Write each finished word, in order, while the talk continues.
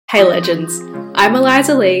Hey legends, I'm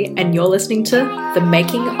Eliza Lee and you're listening to The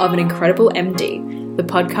Making of an Incredible MD, the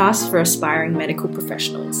podcast for aspiring medical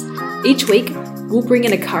professionals. Each week, we'll bring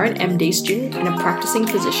in a current MD student and a practicing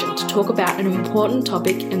physician to talk about an important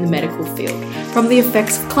topic in the medical field. From the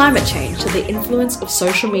effects of climate change to the influence of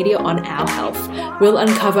social media on our health, we'll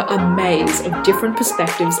uncover a maze of different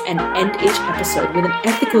perspectives and end each episode with an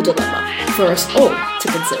ethical dilemma for us all to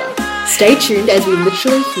consider. Stay tuned as we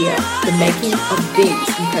literally hear the making of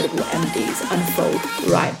these incredible MDs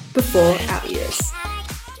unfold right before our ears.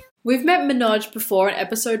 We've met Manoj before in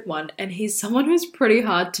episode 1, and he's someone who's pretty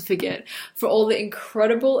hard to forget for all the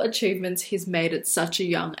incredible achievements he's made at such a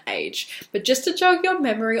young age. But just to jog your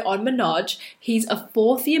memory on Manoj, he's a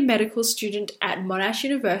 4th-year medical student at Monash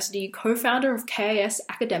University, co-founder of KAS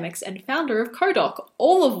Academics and founder of Codoc,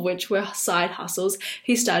 all of which were side hustles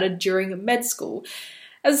he started during med school.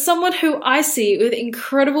 As someone who I see with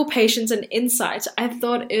incredible patience and insight, I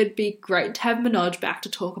thought it'd be great to have Manoj back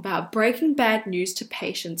to talk about breaking bad news to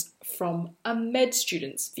patients from a med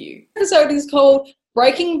student's view. This episode is called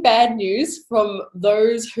Breaking Bad News from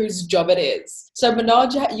Those Whose Job It Is. So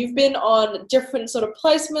Manoj, you've been on different sort of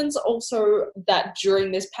placements, also that during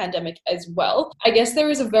this pandemic as well. I guess there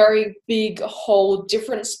is a very big whole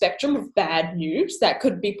different spectrum of bad news that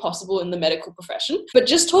could be possible in the medical profession. But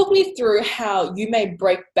just talk me through how you may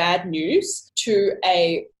break bad news to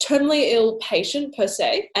a terminally ill patient per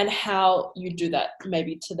se, and how you do that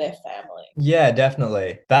maybe to their family. Yeah,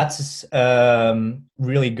 definitely. That's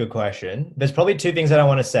really good question. There's probably two things that I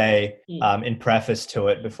want to say in preface to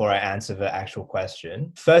it before I answer the actual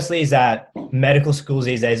question. Firstly is that medical schools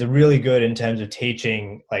these days are really good in terms of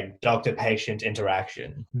teaching like doctor-patient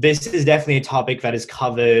interaction. This is definitely a topic that is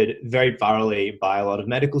covered very thoroughly by a lot of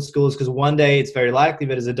medical schools, because one day it's very likely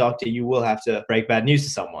that as a doctor you will have to break bad news to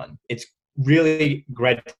someone. It's really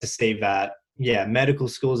great to see that medical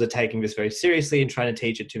schools are taking this very seriously and trying to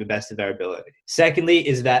teach it to the best of their ability. Secondly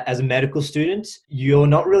is that as a medical student, you're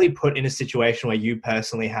not really put in a situation where you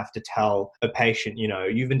personally have to tell a patient,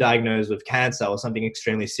 you've been diagnosed with cancer or something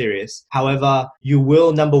extremely serious. However, you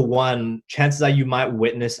will, number one, chances are you might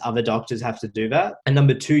witness other doctors have to do that. And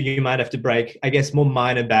number two, you might have to break, I guess, more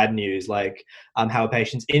minor bad news, like how a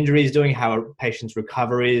patient's injury is doing, how a patient's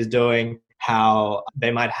recovery is doing, how they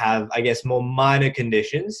might have, I guess, more minor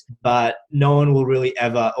conditions, but no one will really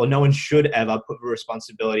ever, or no one should ever put the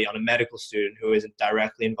responsibility on a medical student who isn't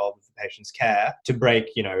directly involved with the patient's care to break,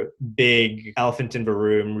 big elephant in the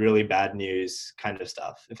room, really bad news kind of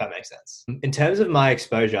stuff, if that makes sense. In terms of my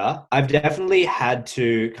exposure, I've definitely had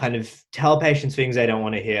to kind of tell patients things they don't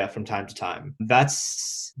want to hear from time to time.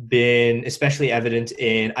 That's been especially evident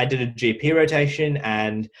I did a GP rotation,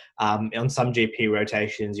 and on some GP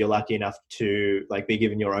rotations, you're lucky enough to be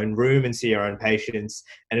given your own room and see your own patients.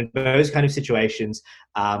 And in those kind of situations,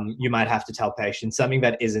 you might have to tell patients something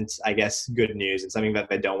that isn't, I guess, good news and something that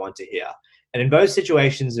they don't want to hear. And in those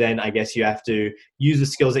situations, then I guess you have to use the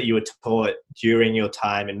skills that you were taught during your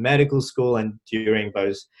time in medical school and during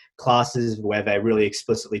those classes where they really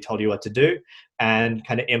explicitly told you what to do, and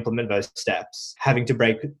kind of implement those steps. Having to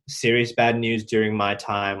break serious bad news during my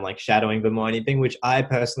time, like shadowing them or anything, which I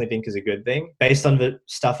personally think is a good thing. Based on the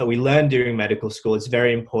stuff that we learned during medical school, it's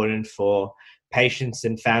very important for patients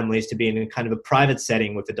and families to be in a kind of a private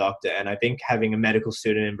setting with the doctor. And I think having a medical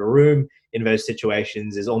student in the room in those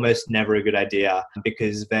situations is almost never a good idea,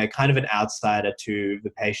 because they're kind of an outsider to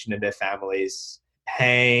the patient and their family's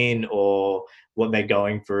pain or what they're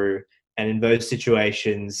going through. And in those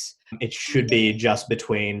situations, it should be just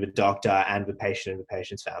between the doctor and the patient and the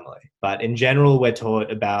patient's family. But in general, we're taught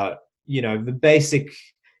about, the basic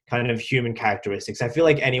kind of human characteristics. I feel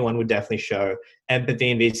like anyone would definitely show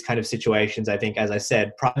empathy in these kind of situations. I think, as I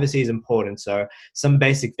said, privacy is important. So some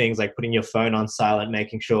basic things like putting your phone on silent,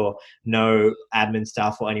 making sure no admin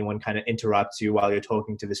staff or anyone kind of interrupts you while you're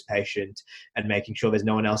talking to this patient, and making sure there's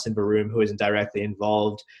no one else in the room who isn't directly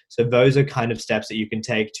involved. So those are kind of steps that you can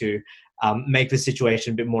take to make the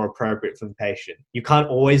situation a bit more appropriate for the patient. You can't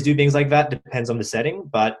always do things like that, depends on the setting,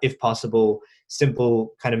 but if possible,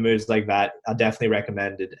 simple kind of moves like that are definitely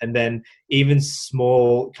recommended. And then even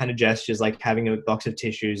small kind of gestures like having a box of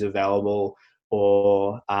tissues available,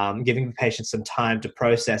 or giving the patient some time to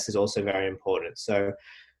process is also very important. So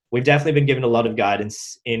we've definitely been given a lot of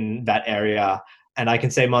guidance in that area. And I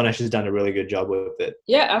can say Monash has done a really good job with it.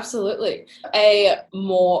 Yeah, absolutely. A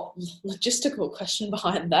more logistical question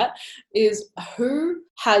behind that is, who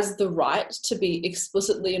has the right to be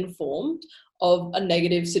explicitly informed of a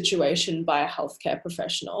negative situation by a healthcare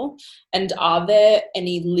professional? And are there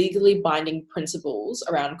any legally binding principles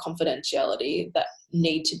around confidentiality that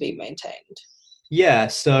need to be maintained? Yeah,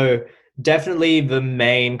 so definitely the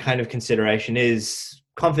main kind of consideration is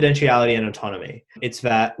confidentiality and autonomy. It's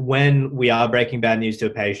that when we are breaking bad news to a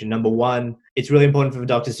patient, number one, it's really important for the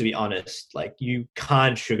doctors to be honest. Like, you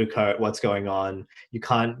can't sugarcoat what's going on. You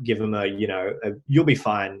can't give them you'll be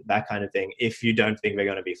fine, that kind of thing, if you don't think they're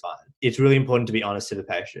going to be fine. It's really important to be honest to the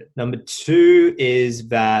patient. Number two is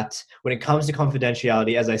that when it comes to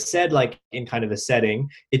confidentiality, as I said, like in kind of a setting,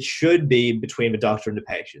 it should be between the doctor and the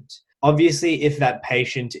patient. Obviously, if that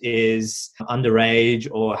patient is underage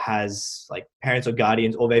or has like parents or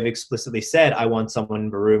guardians, or they've explicitly said, I want someone in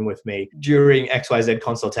the room with me during XYZ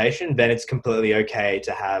consultation, then it's completely okay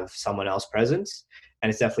to have someone else present. And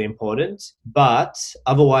it's definitely important. But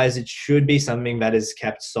otherwise, it should be something that is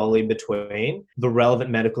kept solely between the relevant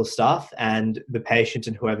medical staff and the patient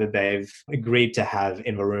and whoever they've agreed to have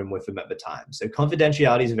in the room with them at the time. So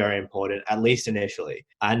confidentiality is very important, at least initially.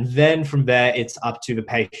 And then from there, it's up to the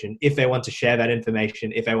patient. If they want to share that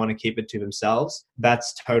information, if they want to keep it to themselves,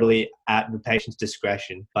 that's totally at the patient's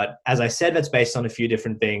discretion. But as I said, that's based on a few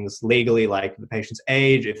different things legally, like the patient's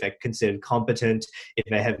age, if they're considered competent, if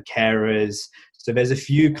they have carers. So there's a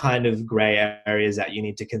few kind of gray areas that you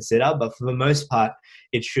need to consider, but for the most part,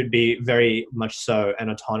 it should be very much so an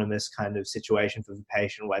autonomous kind of situation for the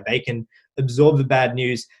patient where they can absorb the bad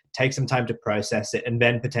news, take some time to process it, and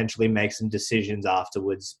then potentially make some decisions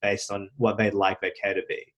afterwards based on what they'd like their care to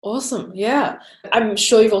be. Awesome. Yeah. I'm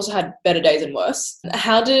sure you've also had better days and worse.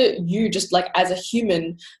 How do you, just like as a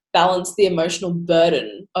human, balance the emotional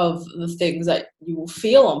burden of the things that you will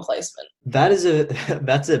feel on placement?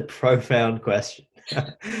 That's a profound question.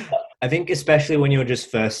 I think especially when you're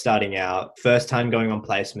just first starting out, first time going on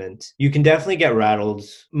placement, you can definitely get rattled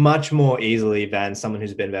much more easily than someone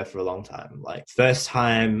who's been there for a long time. Like first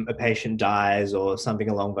time a patient dies or something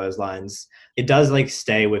along those lines, it does like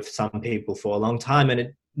stay with some people for a long time, and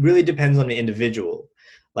it really depends on the individual.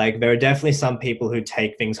 Like there are definitely some people who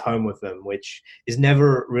take things home with them, which is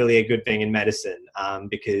never really a good thing in medicine,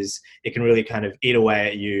 because it can really kind of eat away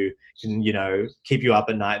at you, can, keep you up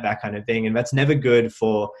at night, that kind of thing. And that's never good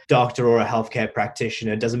for a doctor or a healthcare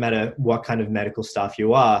practitioner. It doesn't matter what kind of medical staff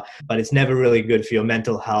you are, but it's never really good for your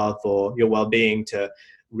mental health or your well-being to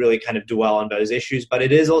really kind of dwell on those issues. But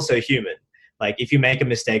it is also human. Like if you make a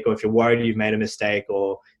mistake, or if you're worried you've made a mistake,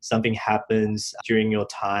 or something happens during your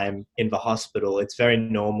time in the hospital, it's very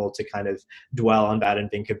normal to kind of dwell on that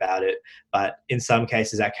and think about it. But in some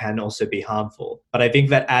cases that can also be harmful. But I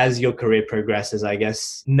think that as your career progresses, I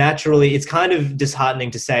guess naturally, it's kind of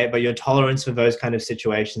disheartening to say it, but your tolerance for those kind of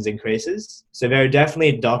situations increases. So there are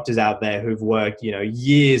definitely doctors out there who've worked,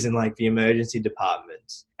 years in like the emergency department,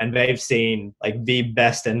 and they've seen like the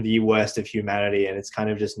best and the worst of humanity, and it's kind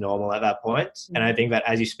of just normal at that point. And I think that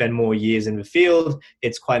as you spend more years in the field,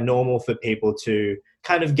 it's quite normal for people to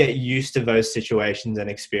kind of get used to those situations and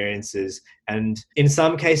experiences, and in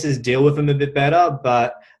some cases deal with them a bit better.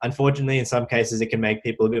 But unfortunately, in some cases, it can make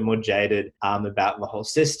people a bit more jaded about the whole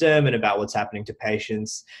system and about what's happening to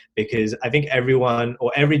patients, because I think everyone,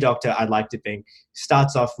 or every doctor, I'd like to think,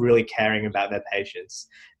 starts off really caring about their patients,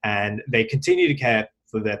 and they continue to care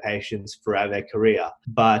for their patients throughout their career.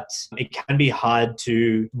 But it can be hard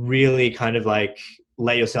to really kind of like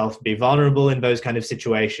let yourself be vulnerable in those kind of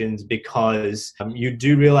situations, because you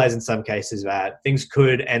do realize in some cases that things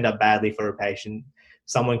could end up badly for a patient.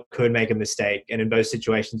 Someone could make a mistake, and in those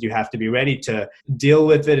situations you have to be ready to deal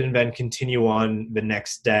with it and then continue on the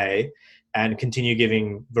next day and continue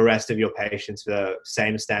giving the rest of your patients the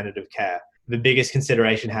same standard of care. The biggest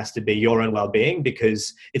consideration has to be your own well-being,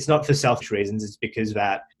 because it's not for selfish reasons. It's because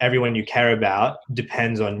that everyone you care about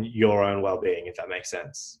depends on your own well-being, if that makes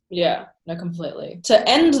sense. Yeah, no, completely. To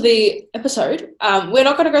end the episode, we're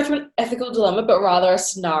not going to go through an ethical dilemma, but rather a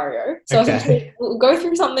scenario. So essentially, we'll go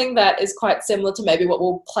through something that is quite similar to maybe what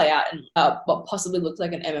will play out in what possibly looks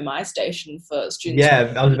like an MMI station for students.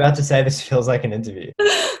 Yeah, I was about to say this feels like an interview.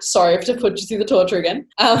 Sorry, I have to put you through the torture again.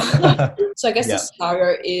 So I guess the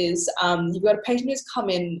scenario is you've got a patient who's come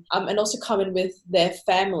in and also come in with their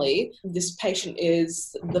family. This patient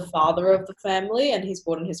is the father of the family, and he's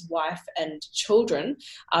brought in his wife and children.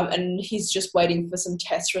 And he's just waiting for some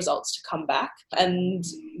test results to come back. And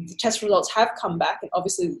the test results have come back, and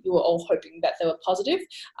obviously you were all hoping that they were positive,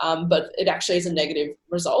 but it actually is a negative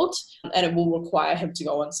result, and it will require him to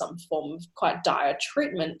go on some form of quite dire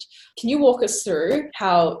treatment. Can you walk us through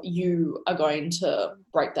how you are going to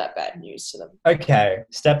break that bad news to them? Okay,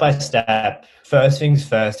 step by step. First things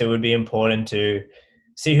first, it would be important to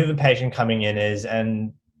see who the patient coming in is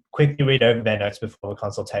and quickly read over their notes before the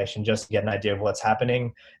consultation just to get an idea of what's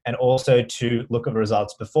happening, and also to look at the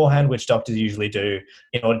results beforehand, which doctors usually do,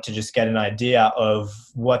 in order to just get an idea of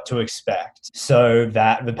what to expect so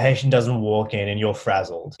that the patient doesn't walk in and you're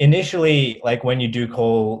frazzled. Initially, like when you do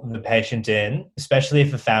call the patient in, especially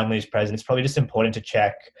if the family is present, it's probably just important to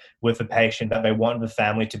check with the patient that they want the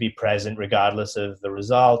family to be present regardless of the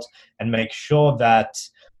result, and make sure that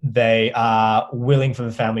they are willing for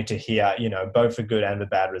the family to hear, both the good and the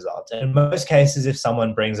bad results. And in most cases, if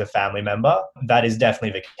someone brings a family member, that is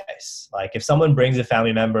definitely the case. Like if someone brings a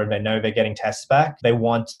family member and they know they're getting tests back, they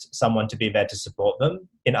want someone to be there to support them.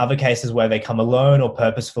 In other cases where they come alone or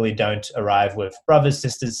purposefully don't arrive with brothers,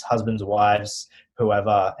 sisters, husbands, wives,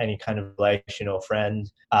 whoever, any kind of relation or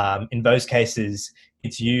friend, in those cases,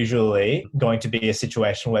 it's usually going to be a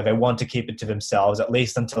situation where they want to keep it to themselves, at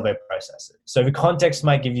least until they process it. So the context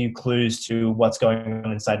might give you clues to what's going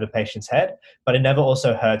on inside the patient's head, but it never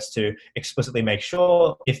also hurts to explicitly make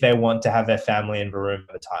sure if they want to have their family in the room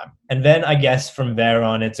at the time. And then I guess from there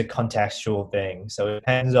on, it's a contextual thing. So it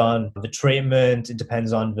depends on the treatment, it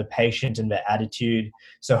depends on the patient and their attitude.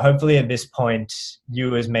 So hopefully at this point,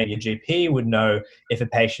 you as maybe a GP would know if a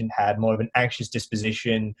patient had more of an anxious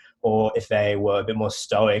disposition, or if they were a bit more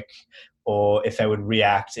stoic, or if they would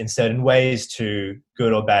react in certain ways to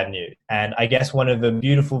good or bad news. And I guess one of the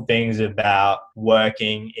beautiful things about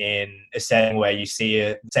working in a setting where you see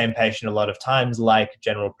the same patient a lot of times, like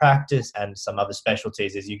general practice and some other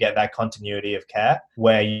specialties, is you get that continuity of care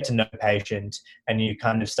where you get to know the patient and you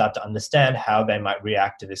kind of start to understand how they might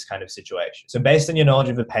react to this kind of situation. So based on your knowledge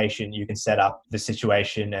of the patient, you can set up the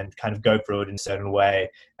situation and kind of go through it in a certain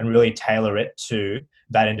way and really tailor it to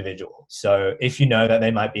that individual. So if you know that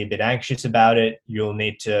they might be a bit anxious about it, you'll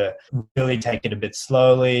need to really take it a bit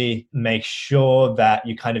slowly, make sure that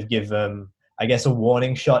you kind of give them, I guess, a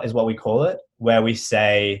warning shot is what we call it, where we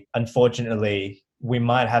say, unfortunately, we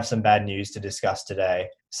might have some bad news to discuss today.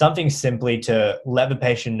 Something simply to let the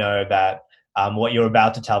patient know that what you're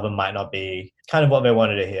about to tell them might not be kind of what they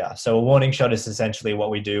wanted to hear. So a warning shot is essentially what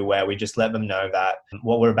we do, where we just let them know that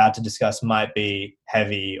what we're about to discuss might be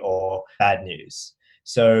heavy or bad news.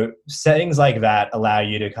 So settings like that allow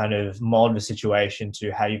you to kind of mold the situation to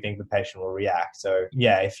how you think the patient will react. So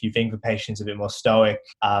yeah, if you think the patient's a bit more stoic,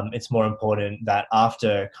 it's more important that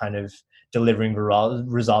after kind of delivering the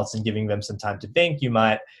results and giving them some time to think, you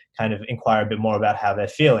might kind of inquire a bit more about how they're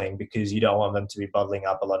feeling, because you don't want them to be bottling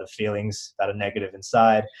up a lot of feelings that are negative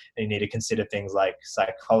inside. And you need to consider things like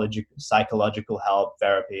psychological help,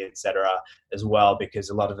 therapy, etc. as well, because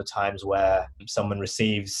a lot of the times where someone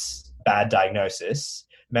receives bad diagnosis,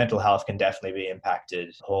 mental health can definitely be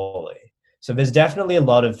impacted poorly. So there's definitely a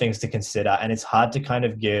lot of things to consider, and it's hard to kind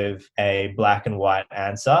of give a black and white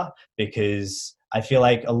answer, because I feel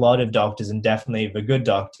like a lot of doctors, and definitely the good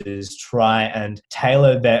doctors, try and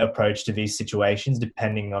tailor their approach to these situations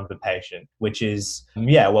depending on the patient, which is,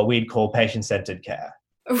 what we'd call patient-centered care.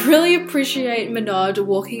 I really appreciate Manoj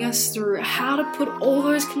walking us through how to put all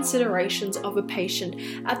those considerations of a patient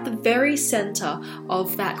at the very center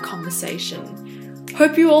of that conversation.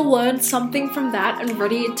 Hope you all learned something from that and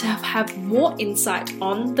ready to have more insight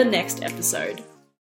on the next episode.